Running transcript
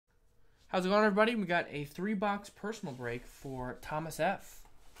How's it going, everybody? We got a 3-box personal break for Thomas F.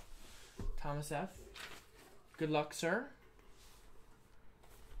 Thomas F. Good luck, sir.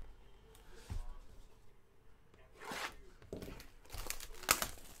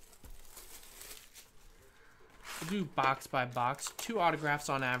 We'll do box by box. 2 autographs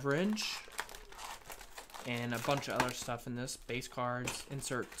on average. And a bunch of other stuff in this. Base cards,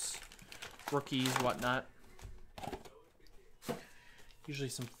 inserts, rookies, whatnot. Usually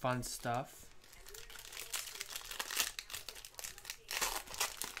some fun stuff.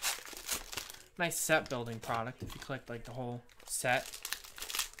 Nice set building product if you collect like the whole set.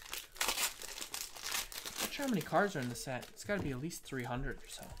 Not sure how many cards are in the set. It's got to be at least 300 or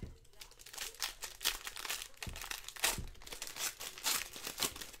so.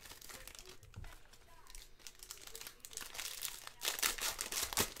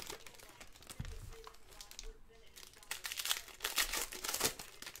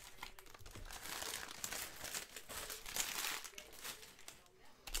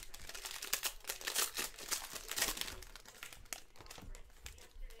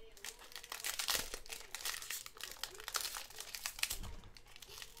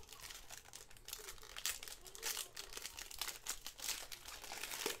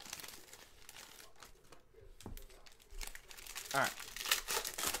 All right.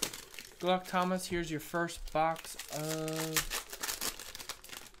 Good luck, Thomas. Here's your first box of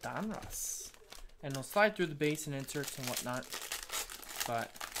Donruss. And they'll slide through the base and inserts and whatnot.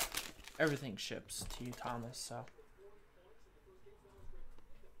 But everything ships to you, Thomas, so.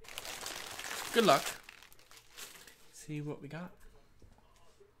 Good luck. See what we got.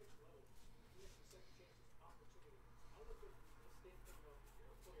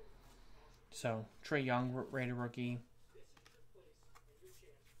 So, Trae Young, rated rookie.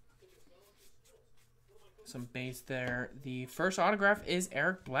 Some base there. The first autograph is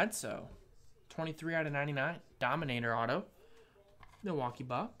Eric Bledsoe. 23 out of 99. Dominator auto. Milwaukee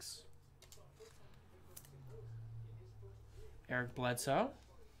Bucks. Eric Bledsoe.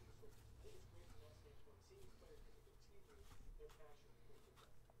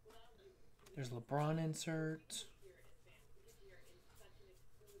 There's LeBron insert.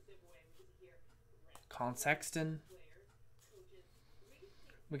 Colin Sexton.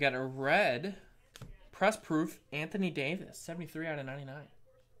 We got a red press proof Anthony Davis, 73 out of 99.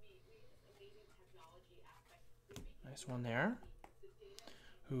 Nice one there.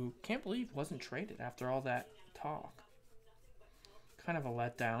 Who can't believe wasn't traded after all that talk. Kind of a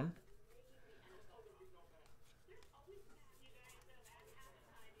letdown.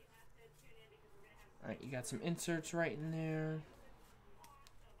 Alright, you got some inserts right in there.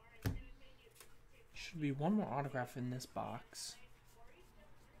 Should be one more autograph in this box.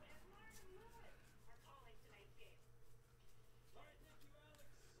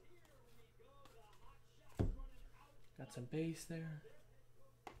 Got some base there.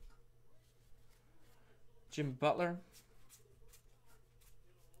 Jimmy Butler.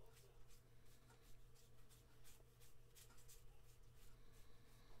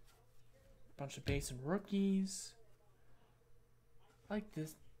 Bunch of base and rookies. I like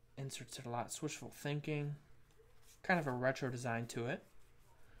this inserts it a lot. Switchful thinking. Kind of a retro design to it.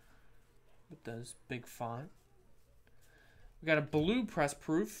 With those big font. We got a blue press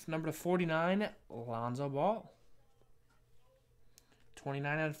proof. Number 49, Lonzo Ball.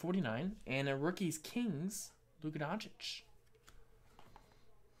 29 out of 49. And a Rookies Kings, Luka Doncic.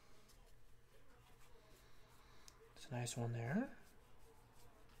 It's a nice one there.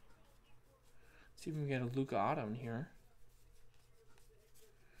 Let's see if we can get a Luka auto in here.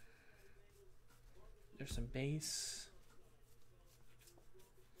 There's some base.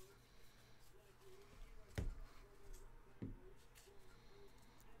 I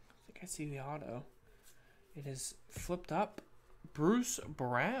think I see the auto. It is flipped up. Bruce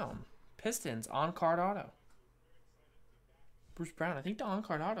Brown. Pistons on-card auto. Bruce Brown. I think the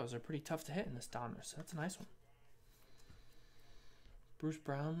on-card autos are pretty tough to hit in this Donruss, so that's a nice one. Bruce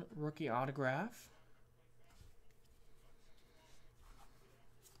Brown, rookie autograph.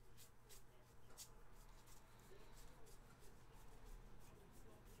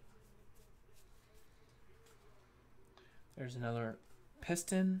 There's another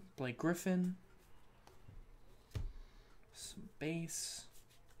Piston, Blake Griffin. Some base.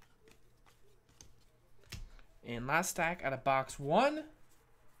 And last stack out of box 1.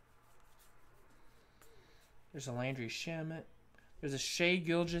 There's a Landry Shamet. There's a Shai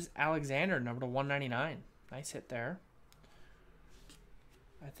Gilgeous-Alexander, number 199. Nice hit there.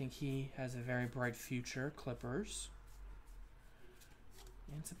 I think he has a very bright future. Clippers.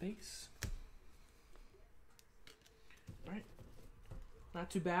 And it's a base. All right. Not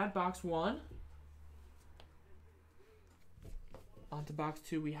too bad. Box 1. On to box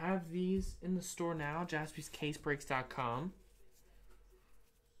 2. We have these in the store now. JaspysCaseBreaks.com.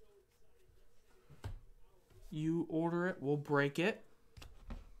 You order it, we'll break it.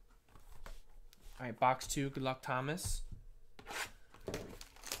 All right, box 2. Good luck, Thomas.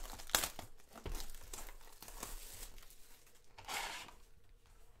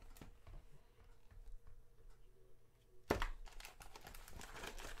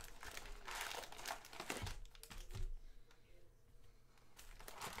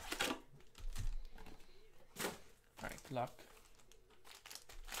 All right, good luck.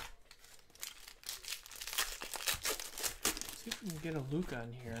 See if we can get a Luka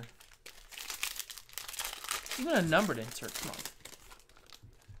in here. Even a numbered insert, come on.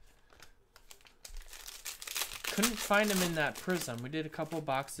 Couldn't find him in that Prism. We did a couple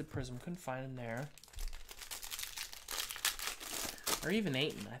boxes of Prism. Couldn't find him there. Or even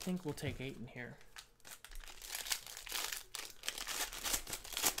Ayton. I think we'll take Ayton here.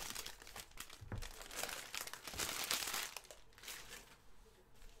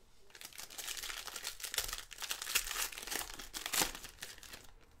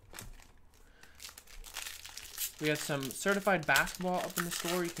 We have some certified basketball up in the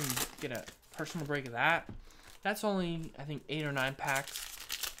store. You can get a personal break of that. That's only, I think, 8 or 9 packs.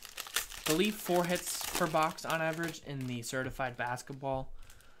 I believe 4 hits per box on average in the certified basketball.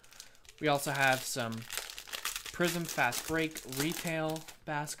 We also have some Prism Fast Break retail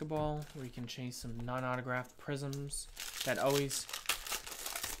basketball where you can chase some non-autographed Prisms that always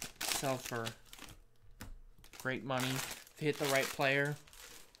sell for great money if you hit the right player.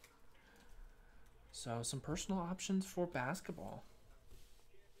 So some personal options for basketball.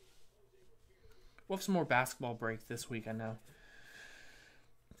 We'll have some more basketball breaks this week, I know.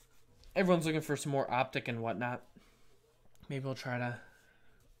 Everyone's looking for some more optic and whatnot. Maybe we'll try to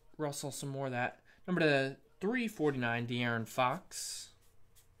rustle some more of that. Number to 349, De'Aaron Fox.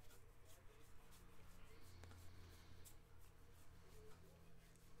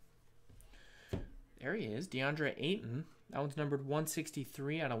 There he is, DeAndre Ayton. That one's numbered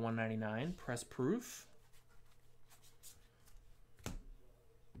 163 out of 199. Press proof.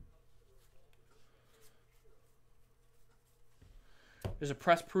 There's a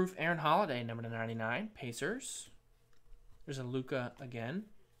press proof Aaron Holiday, number 99. Pacers. There's a Luka again.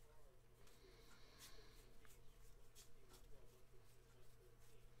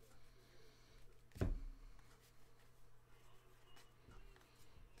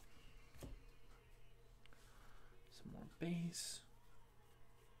 Base.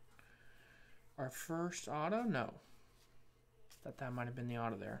 Our first auto? No. Thought that might have been the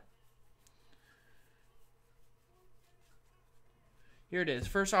auto there. Here it is.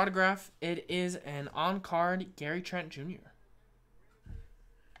 First autograph. It is an on-card Gary Trent Jr.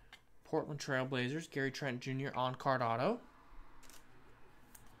 Portland Trailblazers. Gary Trent Jr. on-card auto.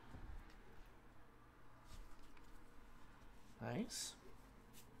 Nice.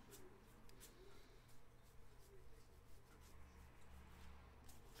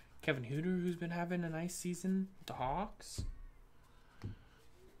 Kevin Huerter, who's been having a nice season with the Hawks.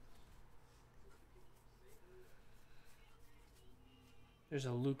 There's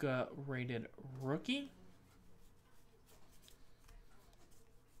a Luka rated rookie.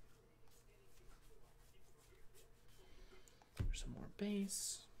 There's some more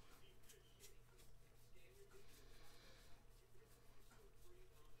base.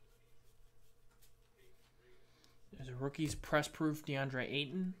 There's a rookie's press proof DeAndre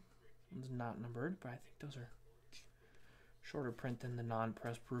Ayton. One's not numbered, but I think those are shorter print than the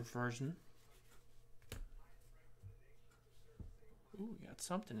non-press proof version. Ooh, we got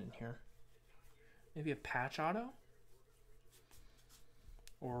something in here. Maybe a patch auto?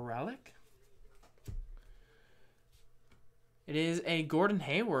 Or a relic? It is a Gordon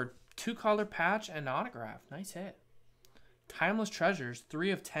Hayward 2-color patch and autograph. Nice hit. Timeless Treasures,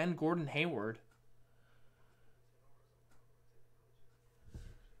 3 of 10 Gordon Hayward.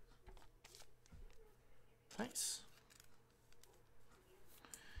 Nice.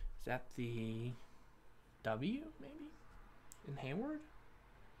 Is that the W, maybe? In Hayward?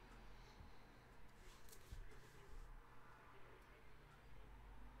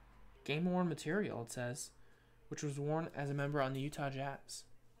 Game-worn material, it says, which was worn as a member on the Utah Jazz.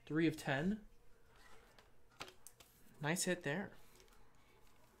 3 of 10. Nice hit there.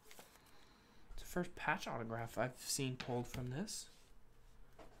 It's the first patch autograph I've seen pulled from this.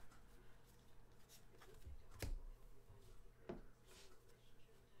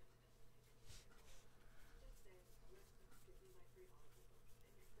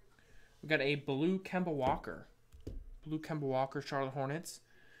 We got a blue Kemba Walker Blue Kemba Walker, Charlotte Hornets.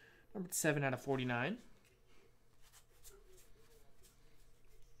 Number 7 out of 49.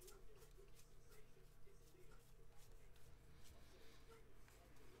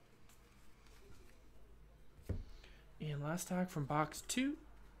 And last stock from box 2.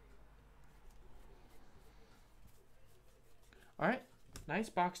 All right. Nice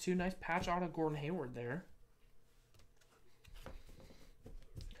box 2. Nice patch auto Gordon Hayward there.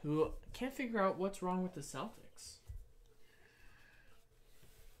 Who can't figure out what's wrong with the Celtics.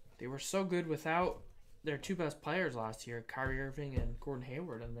 They were so good without their 2 best players last year, Kyrie Irving and Gordon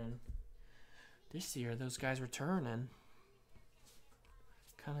Hayward. And then this year, those guys return and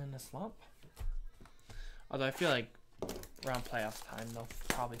kind of in a slump. Although I feel like around playoff time, they'll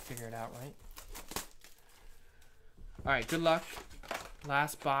probably figure it out, right? All right, good luck.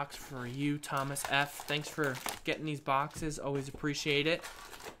 Last box for you, Thomas F. Thanks for getting these boxes. Always appreciate it.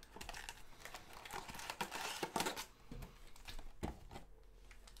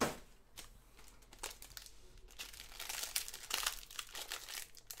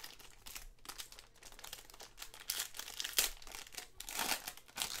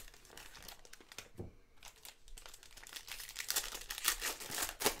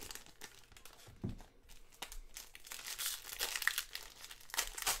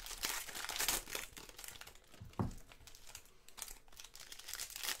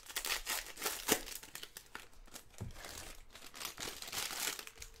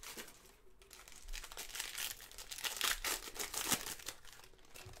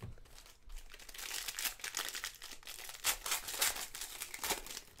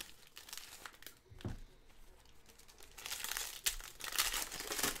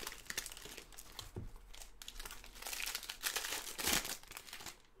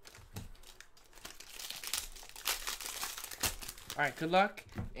 All right, good luck.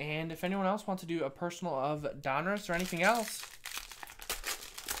 And if anyone else wants to do a personal of Donruss or anything else,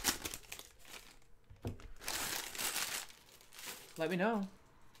 let me know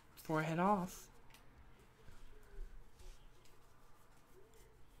before I head off.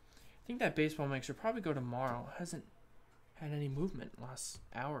 I think that baseball mix should probably go tomorrow. It hasn't had any movement last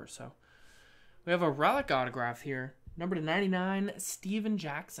hour or so. We have a relic autograph here. Number to 99, Steven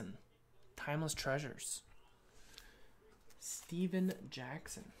Jackson. Timeless Treasures. Steven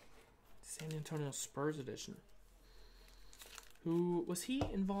Jackson. San Antonio Spurs edition. Who, was he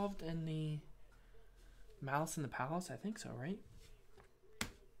involved in the Malice in the Palace? I think so, right? I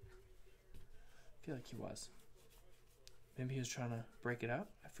feel like he was. Maybe he was trying to break it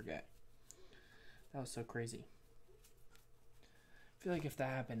up? I forget. That was so crazy. I feel like if that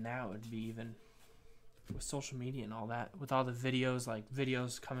happened now, it would be even, with social media and all that, with all the videos, like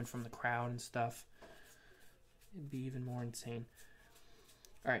videos coming from the crowd and stuff, it'd be even more insane.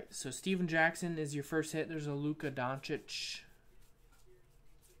 All right, so Steven Jackson is your first hit. There's a Luka Doncic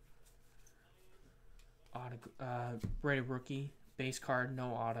rated rookie base card,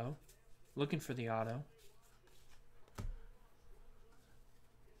 no auto. Looking for the auto.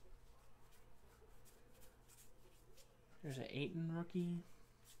 There's an Ayton rookie.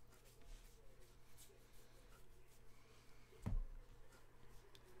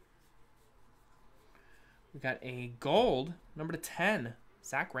 We got a gold, number to 10,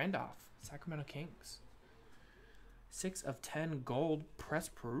 Zach Randolph, Sacramento Kings. 6 of 10 gold, press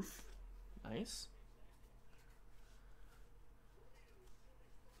proof. Nice.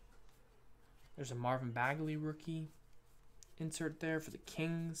 There's a Marvin Bagley rookie insert there for the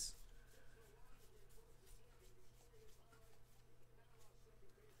Kings.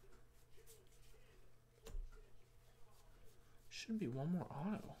 Should be one more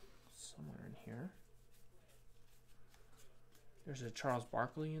auto somewhere in here. There's a Charles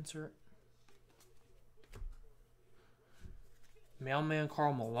Barkley insert. Mailman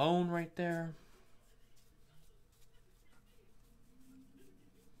Karl Malone right there.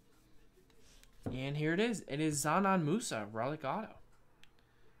 And here it is. It is Zanan Musa, relic auto.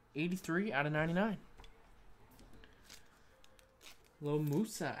 83 out of 99. Low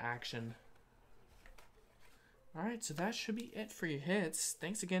Musa action. Alright, so that should be it for your hits.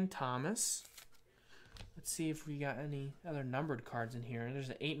 Thanks again, Thomas. Let's see if we got any other numbered cards in here. There's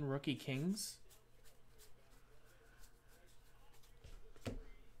an Ayton rookie Kings.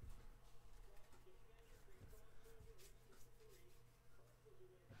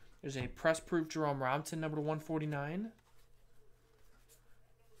 There's a press-proof Jerome Robinson, number to 149.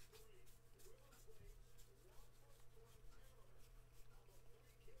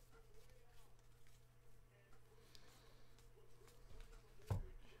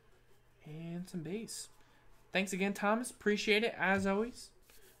 And some base. Thanks again, Thomas. Appreciate it, as always.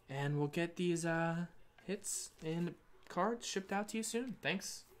 And we'll get these hits in cards shipped out to you soon.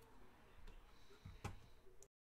 Thanks.